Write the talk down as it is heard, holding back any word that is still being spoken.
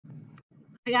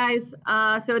Hi guys,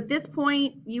 so at this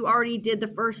point, you already did the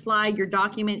first slide. Your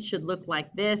document should look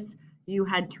like this. You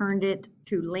had turned it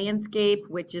to landscape,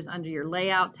 which is under your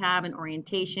layout tab and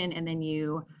orientation, and then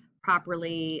you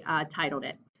properly titled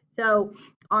it. So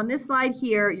on this slide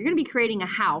here, you're going to be creating a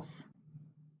house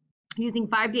using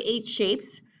 5 to 8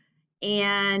 shapes,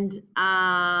 and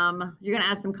you're going to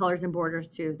add some colors and borders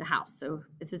to the house. So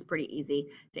this is pretty easy.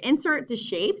 To insert the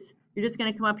shapes, you're just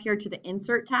going to come up here to the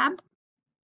Insert tab,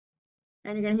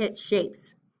 and you're going to hit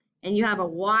Shapes. And you have a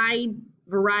wide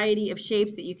variety of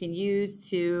shapes that you can use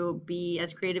to be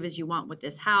as creative as you want with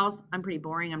this house. I'm pretty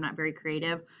boring. I'm not very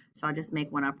creative, so I'll just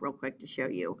make one up real quick to show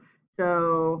you.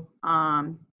 So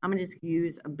I'm going to just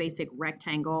use a basic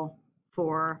rectangle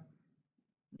for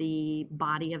the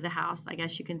body of the house, I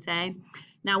guess you can say.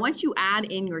 Now, once you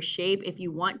add in your shape, if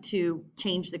you want to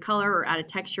change the color or add a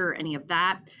texture or any of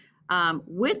that,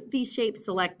 with the shape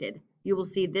selected, you will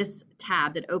see this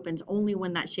tab that opens only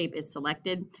when that shape is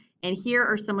selected. And here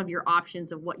are some of your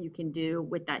options of what you can do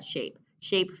with that shape.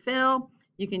 Shape fill,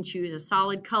 you can choose a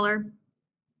solid color.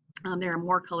 There are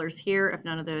more colors here if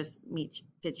none of those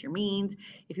fits your means.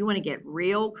 If you want to get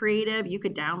real creative, you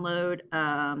could download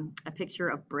a picture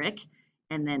of brick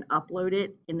and then upload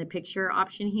it in the picture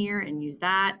option here and use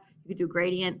that. You could do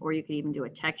gradient, or you could even do a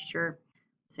texture.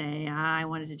 Say I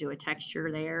wanted to do a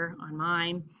texture there on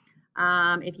mine.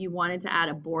 If you wanted to add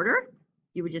a border,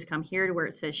 you would just come here to where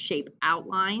it says shape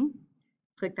outline,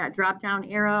 click that drop down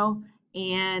arrow,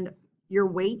 and your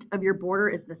weight of your border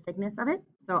is the thickness of it.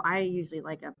 So I usually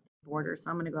like a border,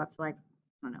 so I'm going to go up to like,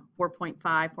 I don't know, 4.5,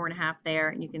 4.5 there,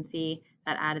 and you can see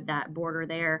that added that border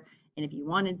there. And if you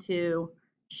wanted to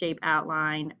shape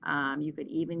outline, you could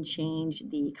even change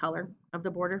the color of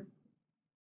the border.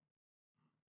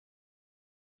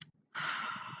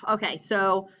 Okay,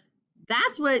 so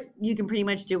that's what you can pretty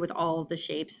much do with all of the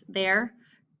shapes there.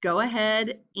 Go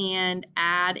ahead and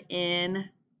add in,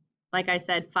 like I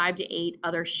said, 5 to 8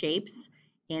 other shapes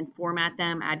and format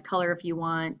them, add color if you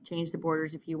want, change the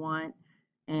borders if you want,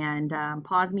 and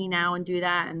pause me now and do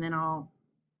that, and then I'll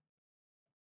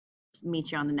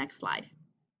meet you on the next slide.